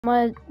I'm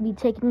gonna be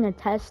taking a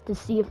test to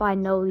see if I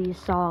know these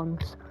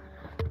songs.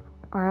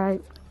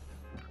 Alright.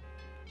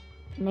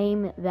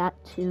 Name that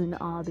tune,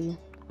 Obby.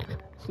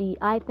 See,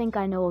 I think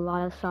I know a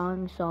lot of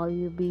songs, so I'll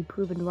either be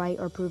proven right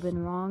or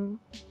proven wrong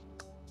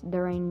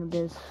during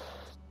this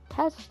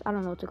test. I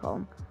don't know what to call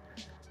them.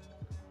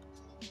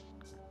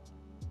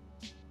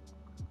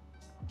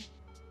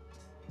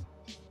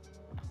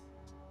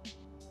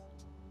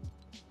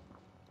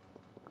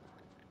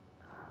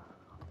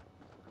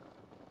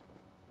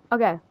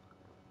 Okay.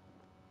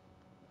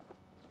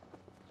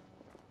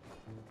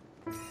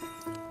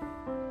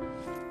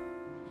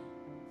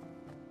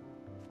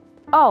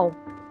 Oh.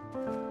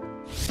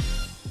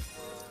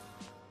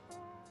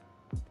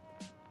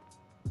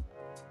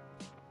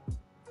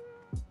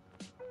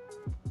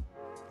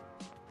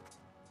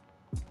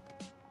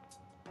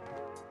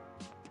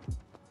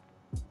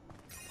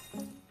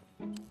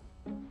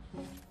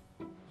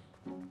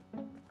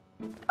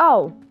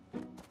 Oh.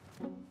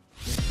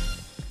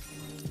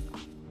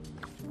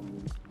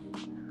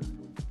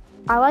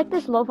 I like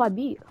this lo-fi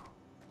beat.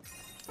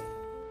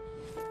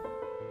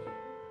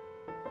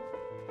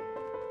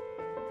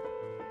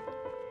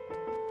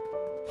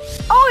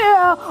 Oh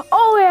yeah!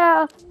 Oh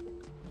yeah!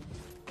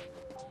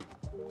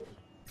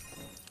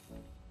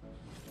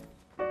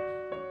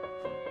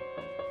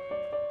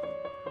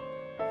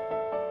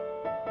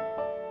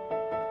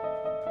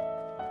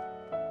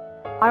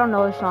 I don't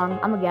know this song.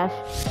 I'm a guess.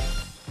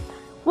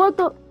 What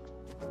the?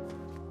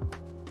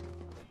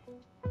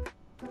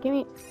 Give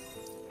me.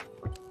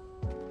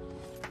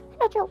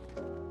 Got you.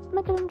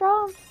 Making them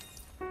drums.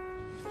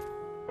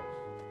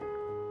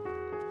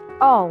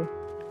 Oh.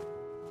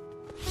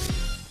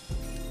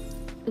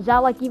 Is that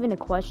like even a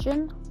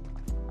question?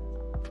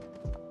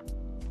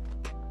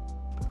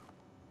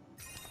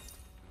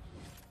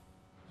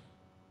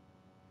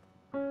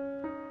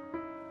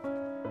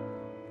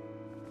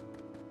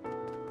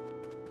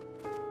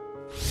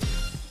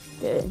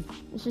 Dude,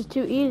 this is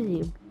too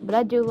easy. But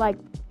I do like,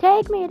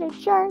 take me to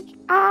church,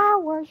 I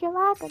worship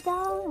like a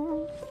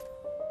dog.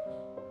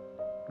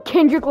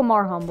 Kendrick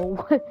Lamar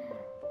humble.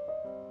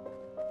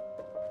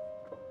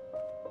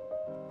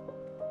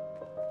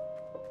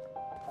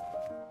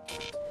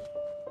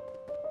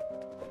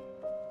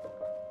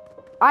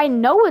 I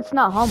know it's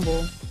not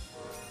humble.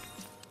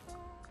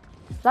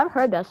 'Cause I've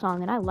heard that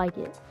song and I like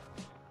it.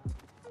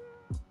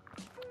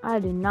 I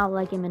do not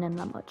like Eminem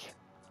that much.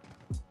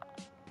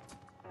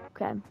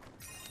 Okay.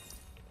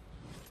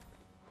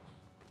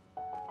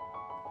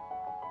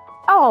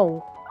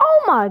 Oh!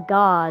 Oh my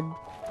god!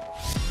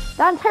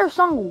 That entire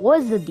song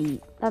was a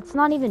beat. That's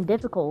not even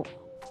difficult.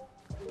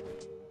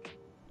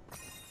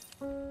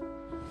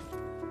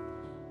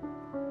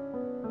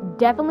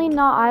 Definitely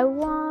not I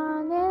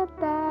want it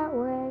that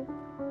way.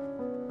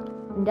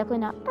 And definitely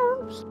not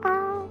oops,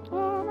 I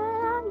can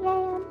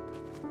again.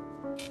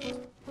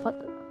 What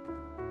the?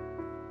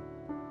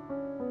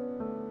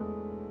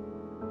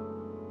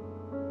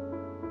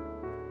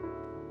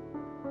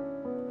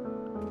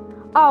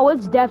 Oh,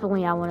 it's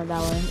definitely I want it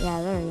that way.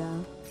 Yeah, there you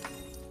go.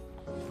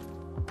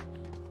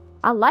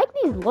 I like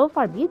these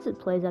lo-fi beats it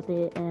plays at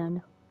the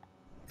end.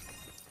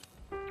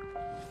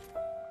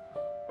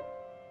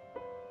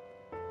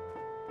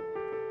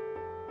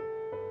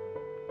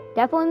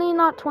 Definitely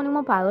not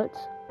 21 Pilots.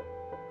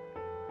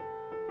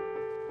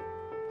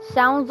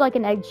 Sounds like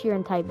an Ed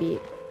Sheeran type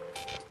beat.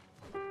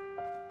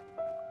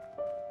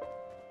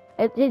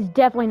 It is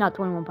definitely not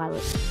 21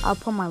 Pilots. I'll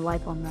put my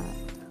life on that.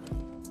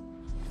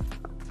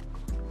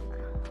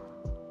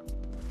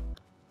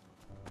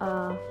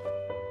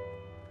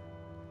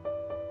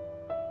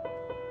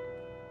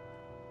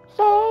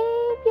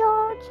 Save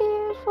your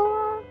tears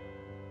for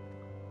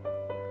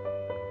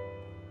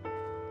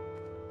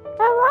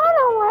a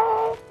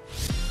runaway.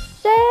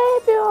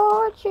 Save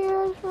your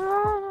tears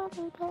for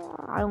another day.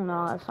 I don't know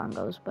how that song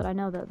goes, but I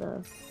know that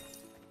the.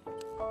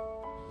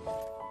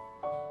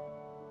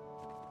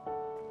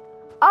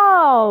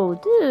 Oh,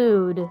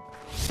 dude.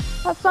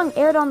 That song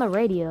aired on the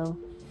radio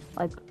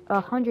like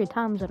 100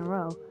 times in a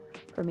row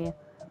for me.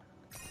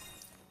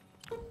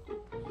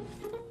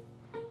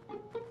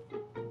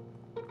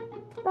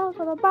 Bells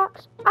with a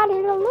box. I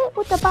need a lit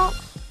with the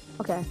box.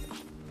 Okay.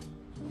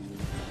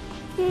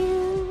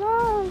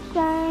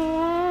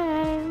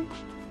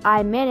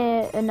 I meant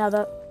it.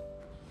 Another.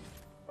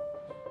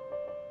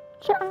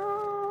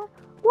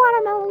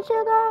 Watermelon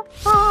sugar.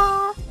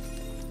 Ah.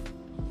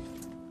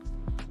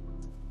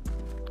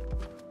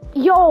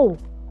 Yo,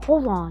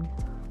 hold on.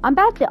 I'm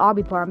bad at the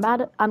obby part.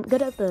 I'm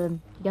good at the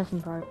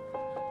guessing part.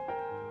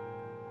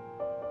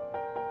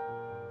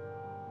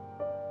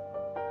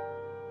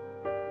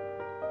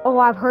 Oh,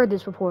 I've heard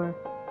this before.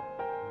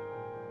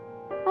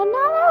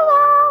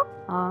 Another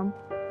love.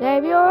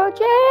 Save your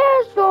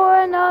tears for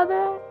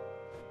another.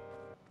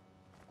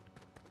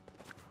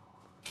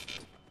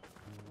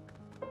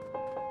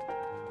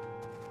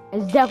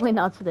 It's definitely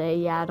not today.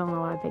 Yeah, I don't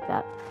know why I picked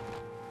that.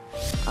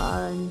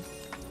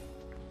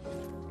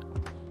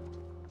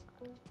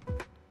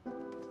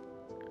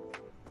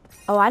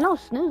 Oh, I know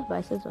Snooze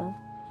by SZA.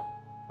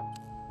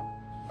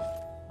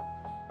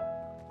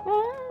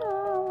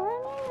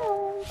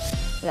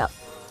 Yep.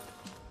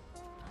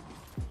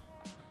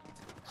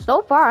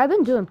 So far, I've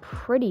been doing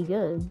pretty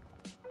good.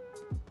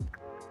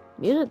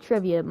 Music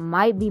trivia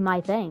might be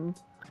my thing.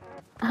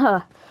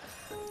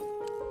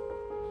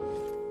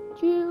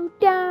 You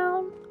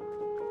down.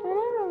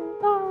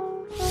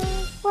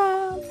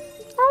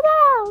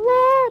 I'll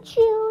let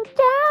you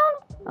down.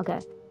 Okay.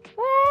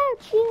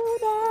 Let you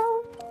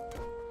down.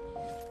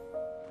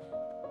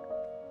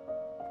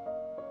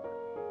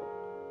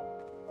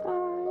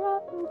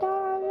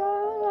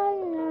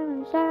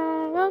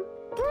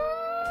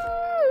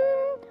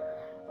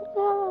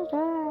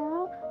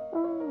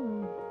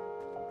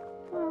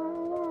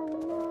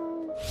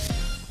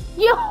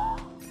 Yo!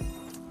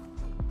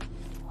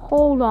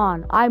 Hold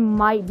on. I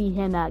might be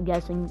him at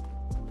guessing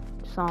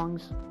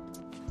songs.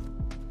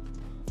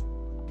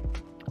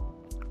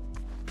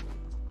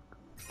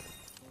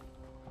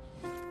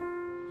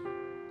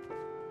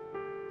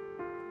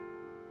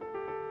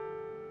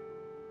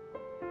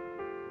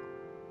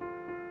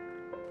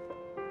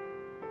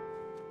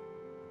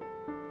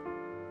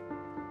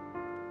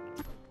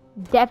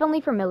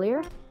 Definitely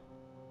familiar.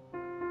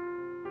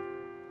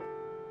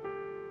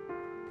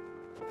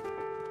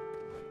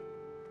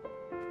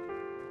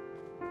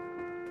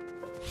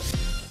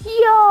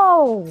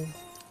 Yo!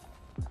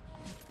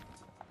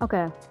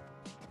 Okay.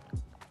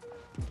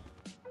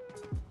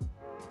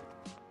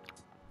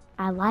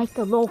 I like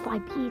the lo-fi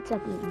beats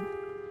at the end.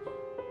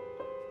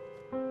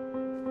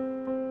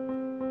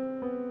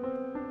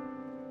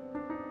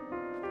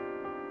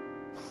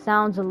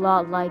 Sounds a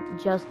lot like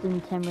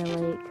Justin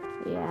Timberlake.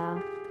 Yeah.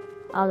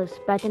 I was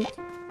expecting...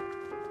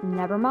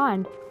 Never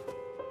mind.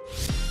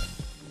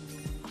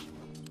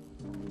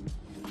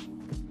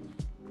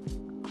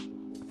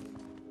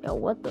 Yo,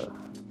 what the?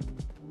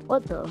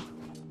 What the?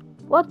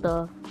 What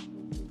the?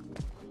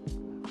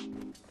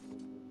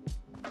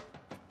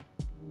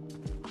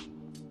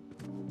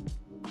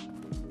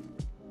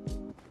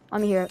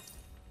 Let me hear it.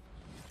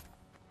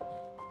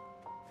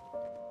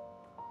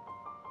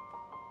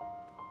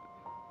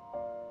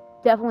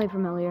 Definitely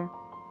familiar.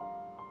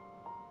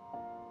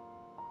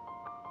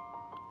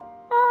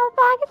 Oh, if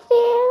I could see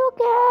you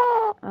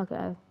again.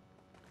 Okay.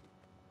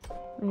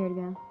 Let me hear it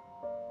again.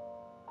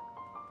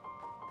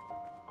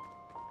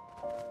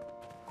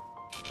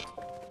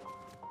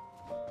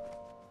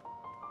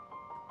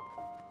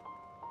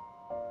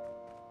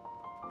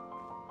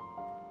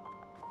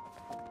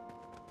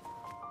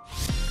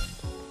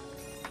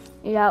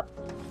 Yep,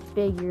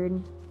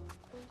 figured.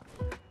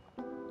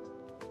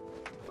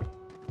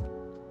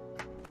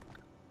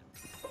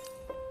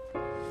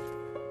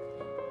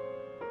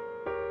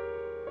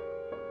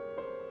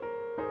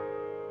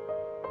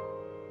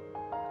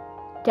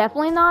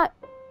 Definitely not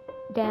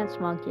Dance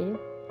Monkey.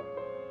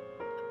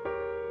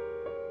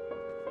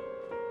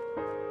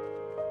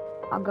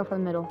 I'll go for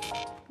the middle.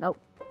 Nope.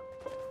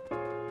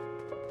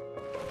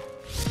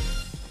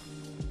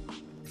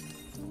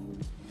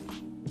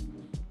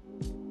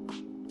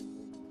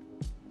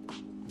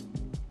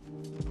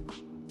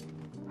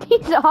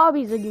 These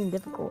hobbies are getting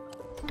difficult.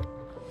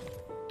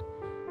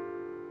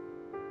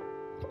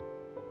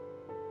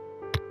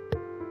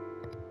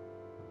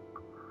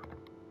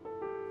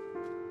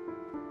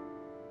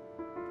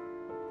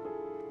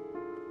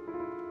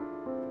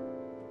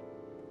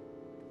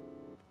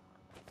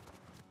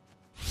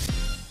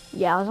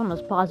 Yeah, I was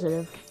almost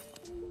positive.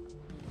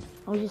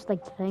 I was just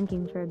like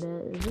thinking for a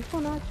bit. Is this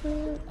one actually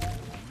it?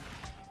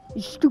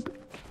 You stupid.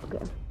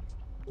 Okay.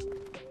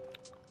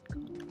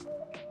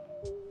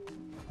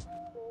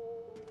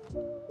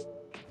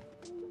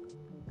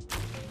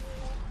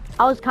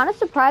 I was kind of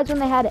surprised when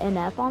they had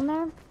NF on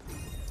there.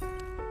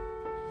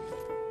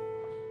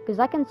 Because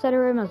I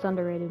consider him as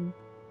underrated.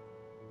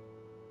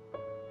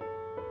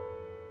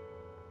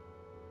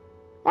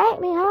 Take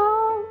me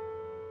home,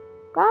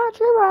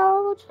 country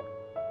roads,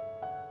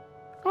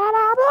 and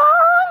I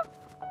belong,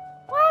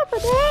 West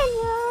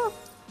Virginia,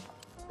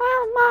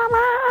 and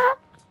mama,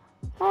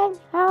 take me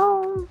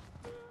home,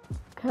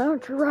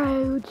 country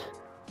roads.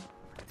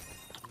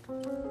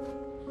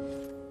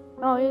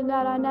 Knowing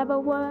that I never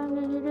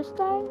wanted you to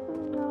stay, I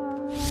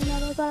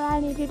never thought I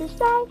need you to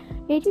stay,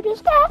 need you to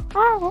stay,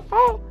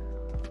 hey.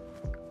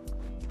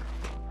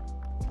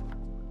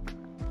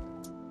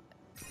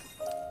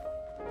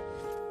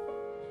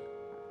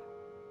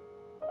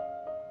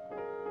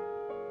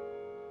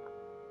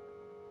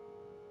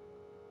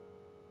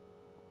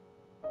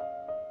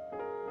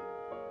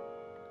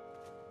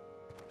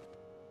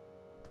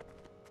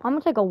 I'm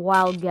gonna take a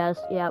wild guess.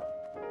 Yep.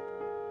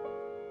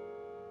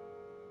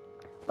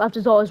 Left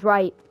is always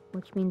right,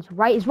 which means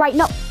right is right.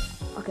 No.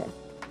 Okay.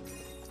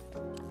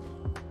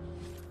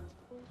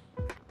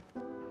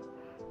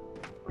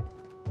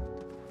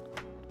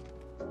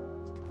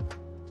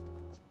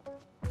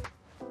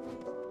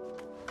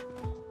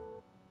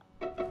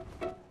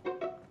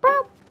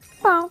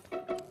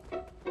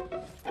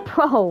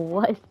 Bro,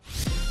 what?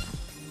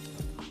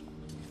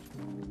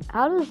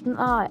 How does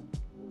not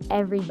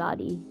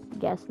everybody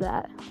guess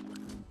that?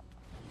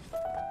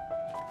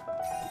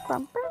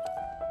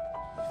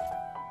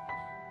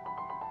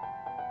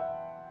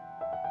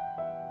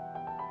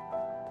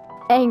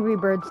 Angry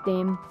Birds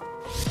theme.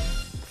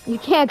 You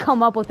can't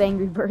come up with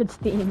Angry Birds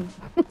theme.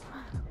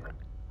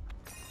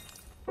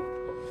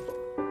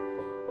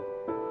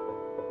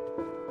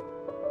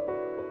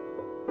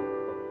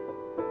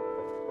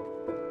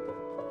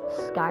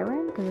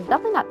 Skyrim? Because it's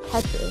definitely not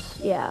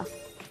Tetris. Yeah.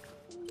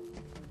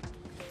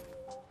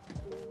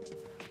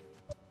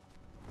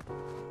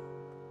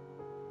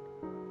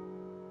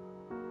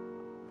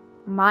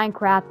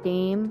 Minecraft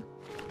theme.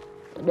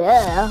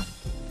 Yeah.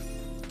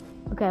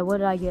 Okay, what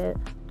did I get?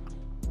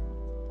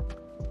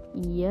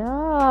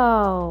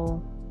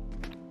 Yo.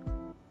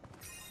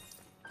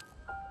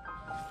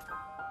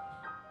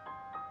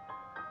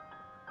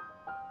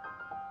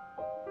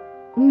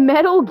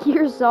 Metal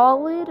Gear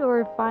Solid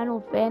or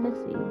Final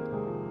Fantasy?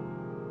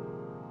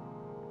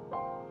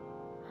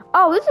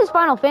 Oh, this is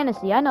Final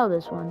Fantasy. I know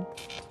this one.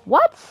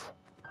 What?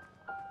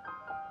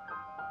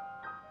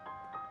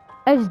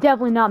 It's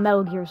definitely not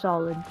Metal Gear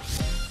Solid.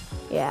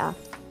 Yeah.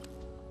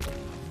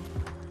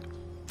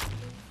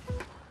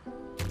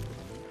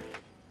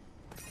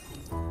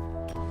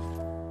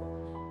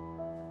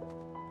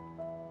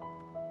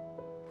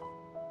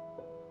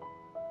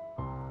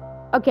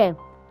 Okay.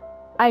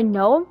 I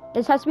know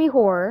this has to be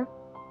horror.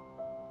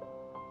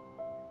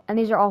 And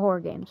these are all horror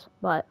games,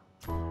 but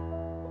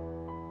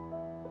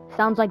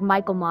sounds like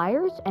Michael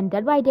Myers, and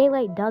Dead by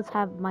Daylight does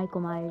have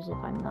Michael Myers if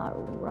I'm not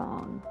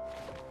wrong.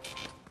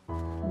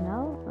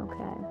 No?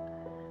 Okay.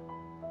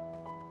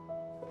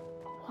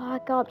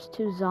 Black Ops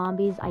 2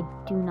 Zombies? I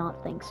do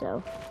not think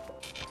so.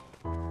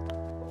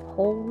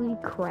 Holy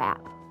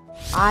crap.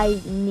 I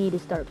need to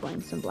start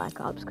playing some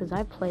Black Ops because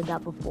I've played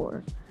that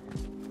before.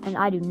 And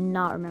I do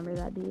not remember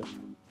that beat.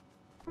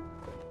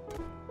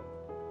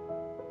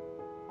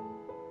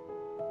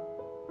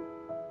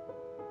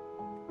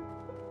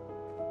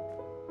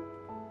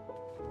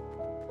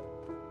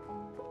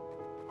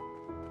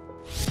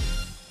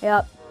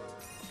 Yep.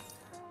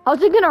 I was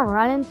just gonna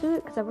run into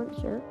it because I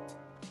wasn't sure.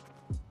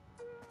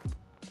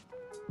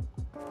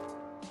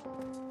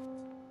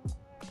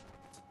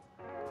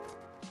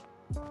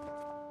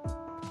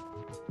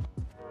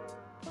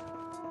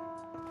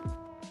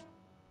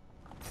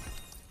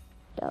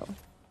 Go.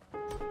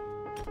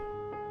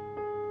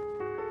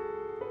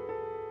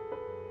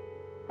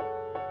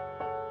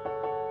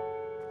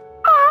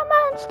 I'm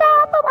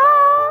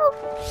unstoppable.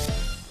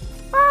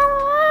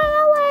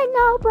 I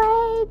no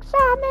breaks.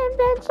 I'm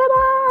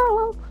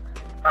invincible.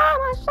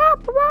 I'm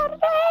unstoppable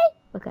today.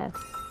 Okay.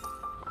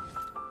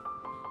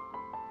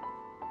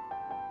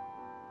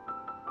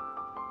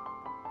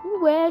 You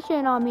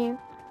wishing on me.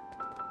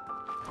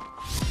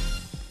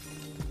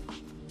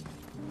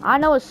 I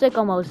know what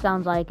Sicko Mode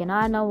sounds like, and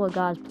I know what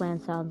God's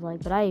Plan sounds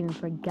like, but I even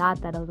forgot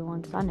that other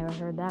one because I never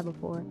heard that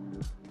before.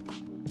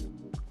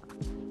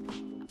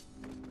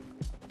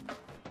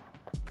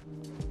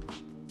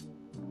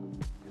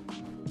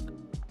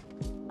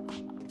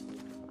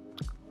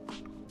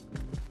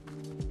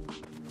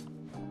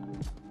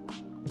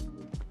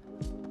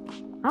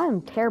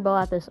 I'm terrible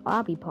at this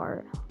obby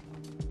part.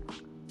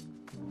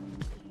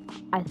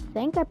 I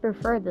think I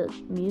prefer the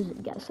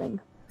music guessing.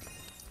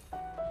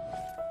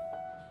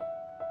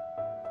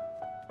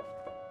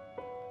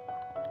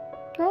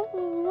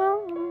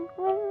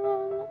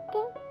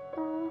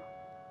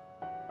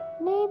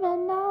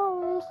 Even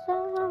though it's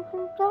so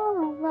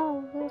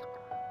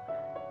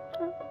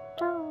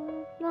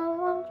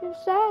don't you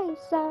say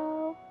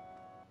so.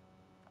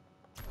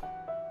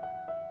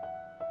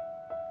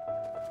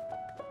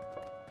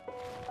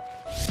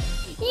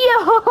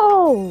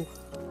 Yo!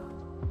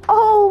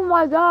 Oh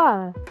my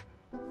god!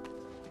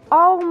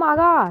 Oh my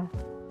god!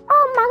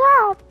 Oh my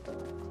god!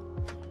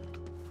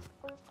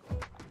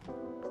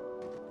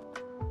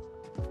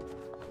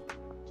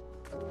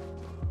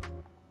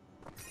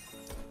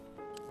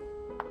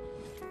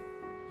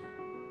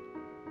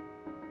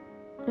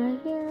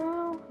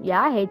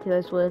 Yeah, I hate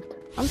Taylor Swift.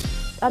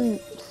 I'm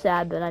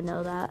sad that I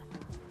know that.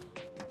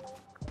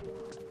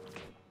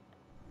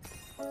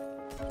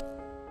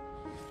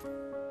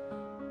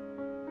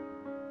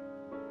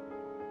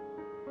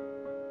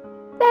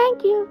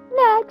 Thank you.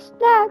 Next.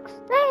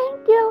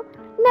 Thank you.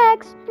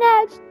 Next.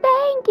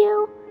 Thank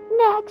you.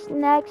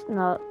 Next.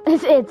 No,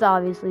 it's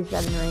obviously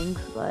Seven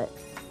Rings, but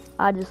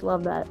I just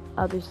love that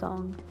other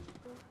song.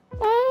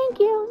 Thank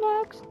you.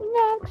 Next.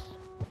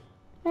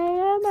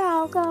 Hey,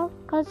 Malcolm,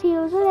 'cause he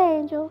was an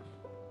angel.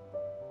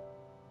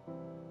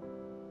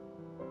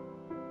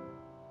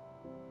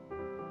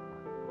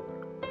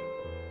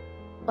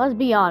 Let's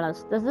be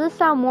honest. Does this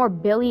sound more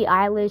Billie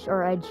Eilish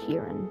or Ed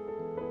Sheeran?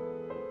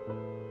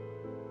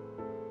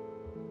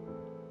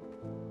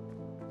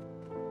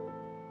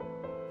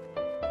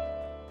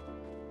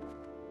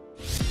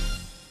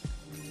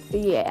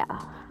 Yeah,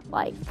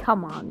 like,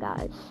 come on,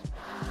 guys.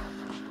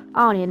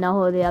 I don't even know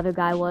who the other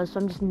guy was,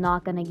 so I'm just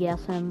not gonna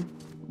guess him,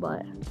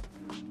 but...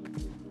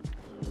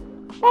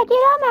 Becky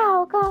the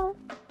Malcolm,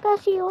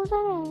 'cause she was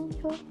an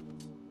angel.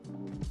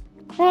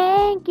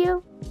 Thank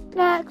you.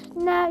 Next.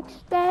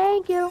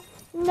 Thank you.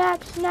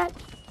 Next.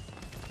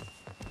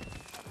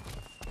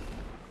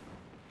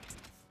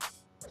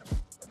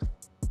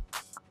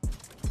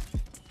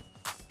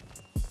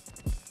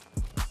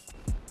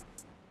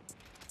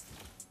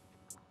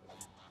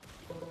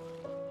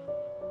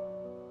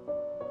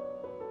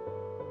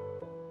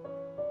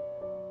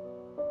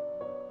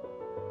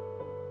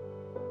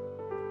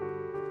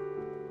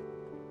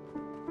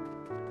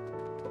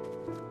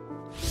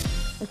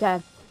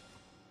 Okay.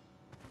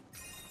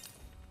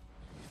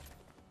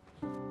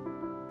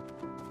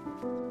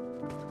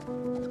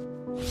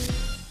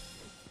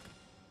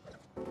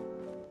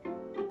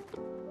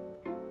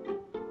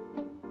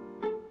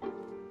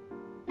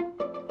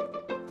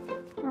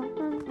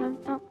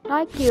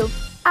 Like you,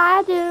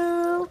 I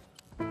do.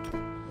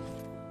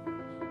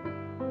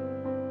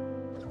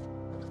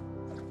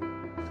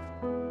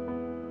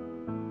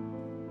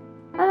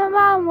 And my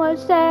mom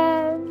was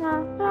sad,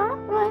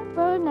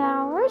 but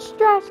now we're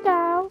stressed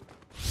out.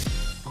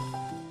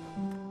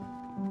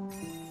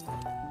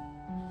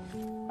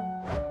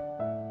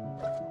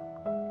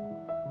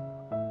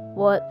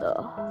 What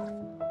the?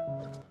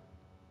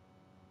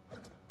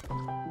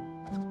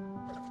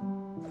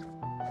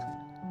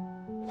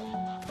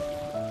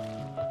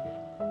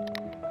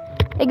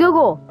 Hey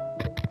Google,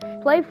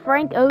 play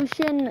Frank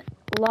Ocean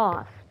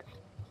Lost.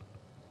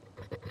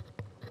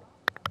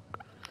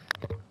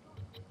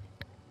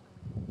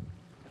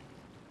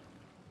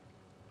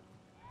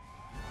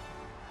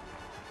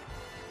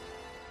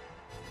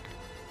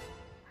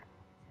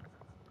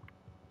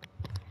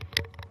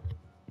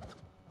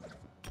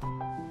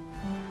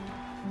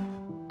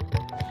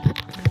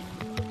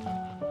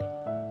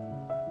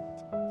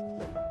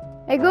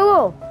 Hey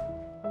Google,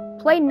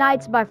 play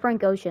Nights by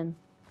Frank Ocean.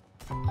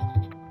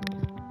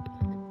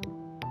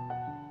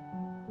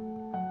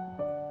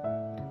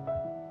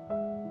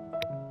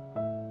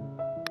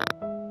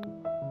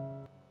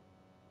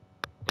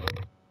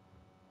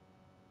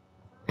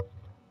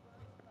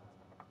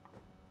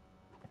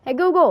 Hey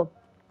Google,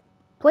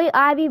 play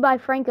Ivy by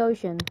Frank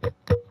Ocean.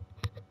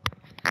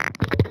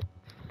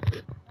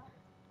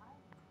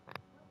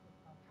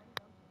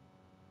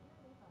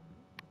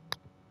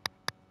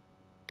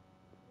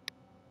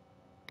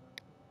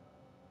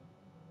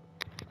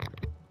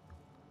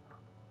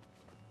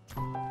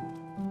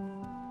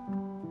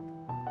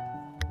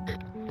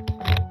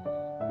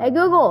 Hey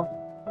Google,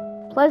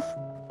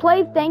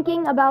 play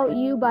Thinking About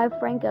You by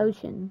Frank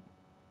Ocean.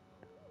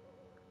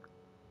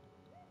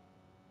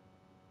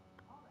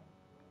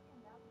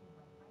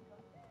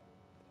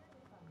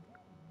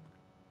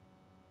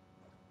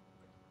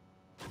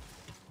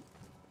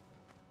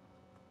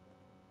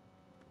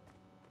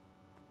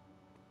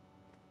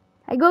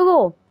 Hey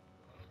Google,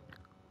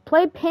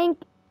 play Pink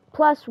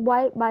Plus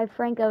White by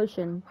Frank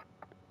Ocean.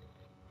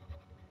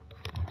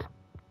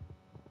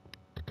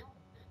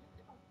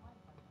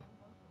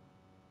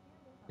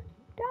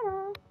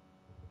 Ta-da.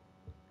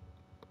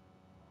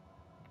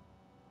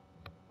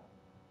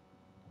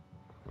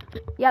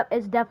 Yep,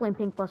 it's definitely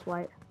Pink Plus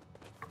White.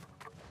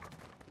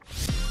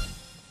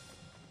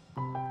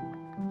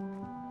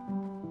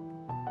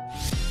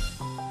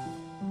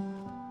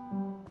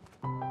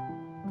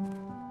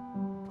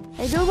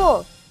 Hey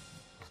Google,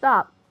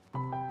 stop.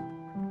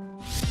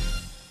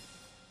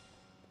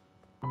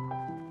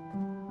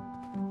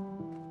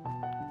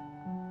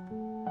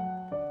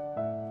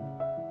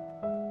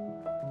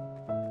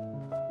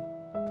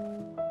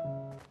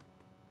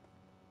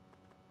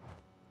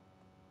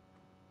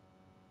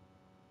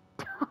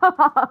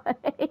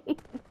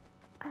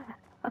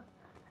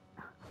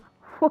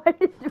 What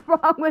is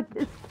wrong with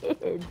this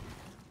kid?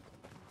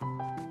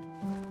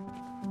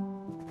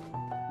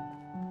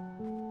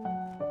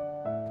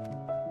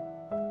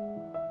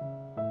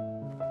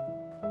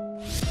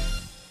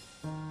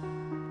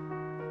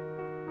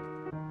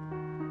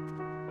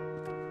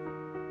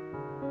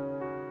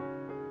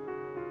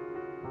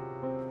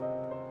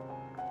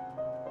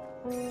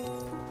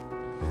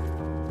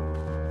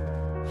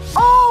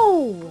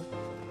 Oh!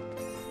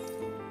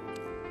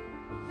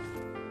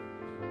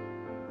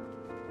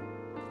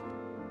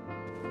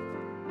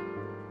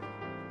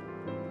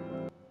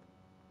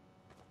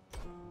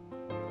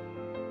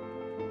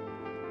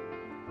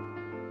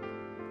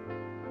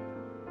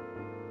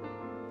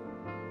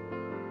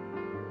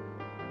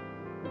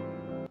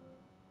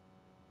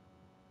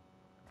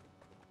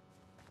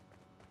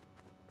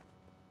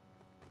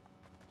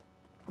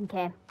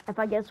 Okay, if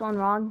I get this one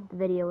wrong, the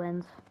video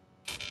ends.